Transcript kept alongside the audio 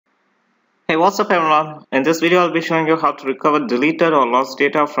Hey, what's up everyone? In this video I'll be showing you how to recover deleted or lost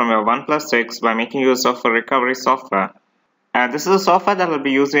data from your OnePlus 6 by making use of a recovery software. And this is a software that I'll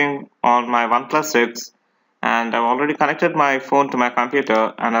be using on my OnePlus 6, and I've already connected my phone to my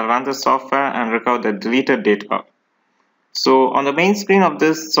computer and I'll run this software and recover the deleted data. So on the main screen of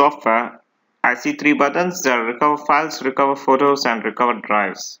this software, I see three buttons. There are recover files, recover photos and recover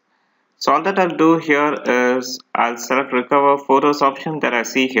drives. So all that I'll do here is I'll select recover photos option that I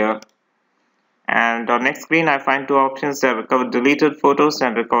see here. And on next screen I find two options that recover deleted photos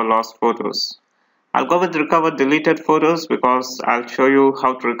and recover lost photos. I'll go with recover deleted photos because I'll show you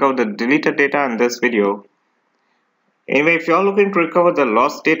how to recover the deleted data in this video. Anyway, if you're looking to recover the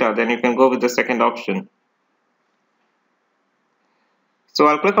lost data, then you can go with the second option. So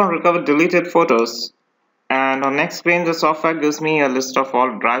I'll click on recover deleted photos, and on next screen the software gives me a list of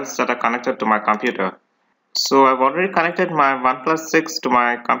all drives that are connected to my computer. So I've already connected my OnePlus 6 to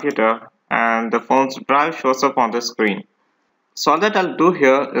my computer and the phone's drive shows up on the screen. So all that I'll do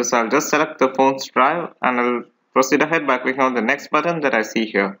here is I'll just select the phone's drive and I'll proceed ahead by clicking on the next button that I see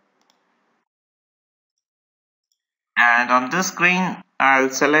here. And on this screen I'll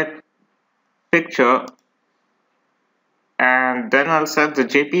select picture and then I'll select the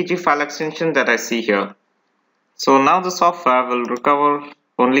JPG file extension that I see here. So now the software will recover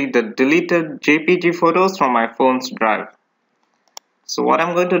only the deleted JPG photos from my phone's drive. So what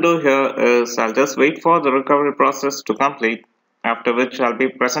I'm going to do here is I'll just wait for the recovery process to complete, after which I'll be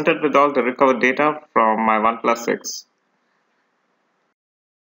presented with all the recovered data from my OnePlus 6.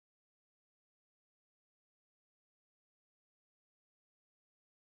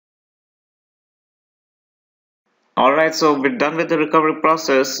 Alright, so we're done with the recovery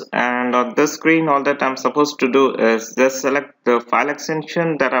process, and on this screen all that I'm supposed to do is just select the file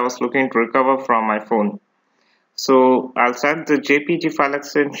extension that I was looking to recover from my phone. So I'll select the JPG file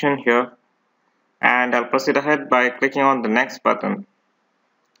extension here and I'll proceed ahead by clicking on the next button.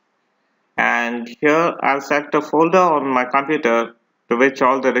 And here I'll select a folder on my computer to which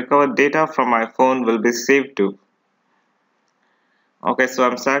all the recovered data from my phone will be saved to. Okay, so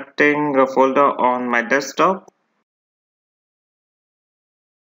I'm selecting a folder on my desktop.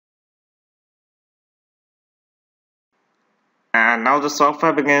 And now the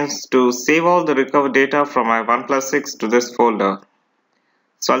software begins to save all the recovered data from my OnePlus 6 to this folder.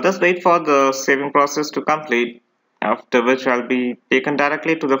 So I'll just wait for the saving process to complete, after which I'll be taken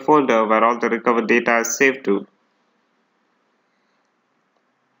directly to the folder where all the recovered data is saved to.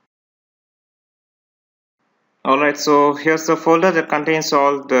 Alright, so here's the folder that contains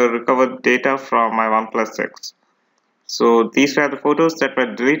all the recovered data from my OnePlus 6. So these were the photos that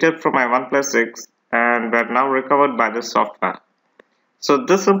were deleted from my OnePlus 6 and were now recovered by the software. So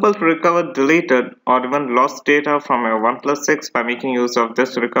this simple to recover deleted or even lost data from your OnePlus 6 by making use of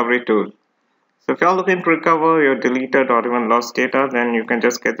this recovery tool. So if you're looking to recover your deleted or even lost data, then you can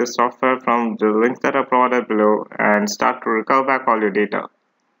just get this software from the links that are provided below and start to recover back all your data.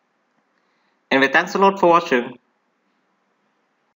 Anyway, thanks a lot for watching.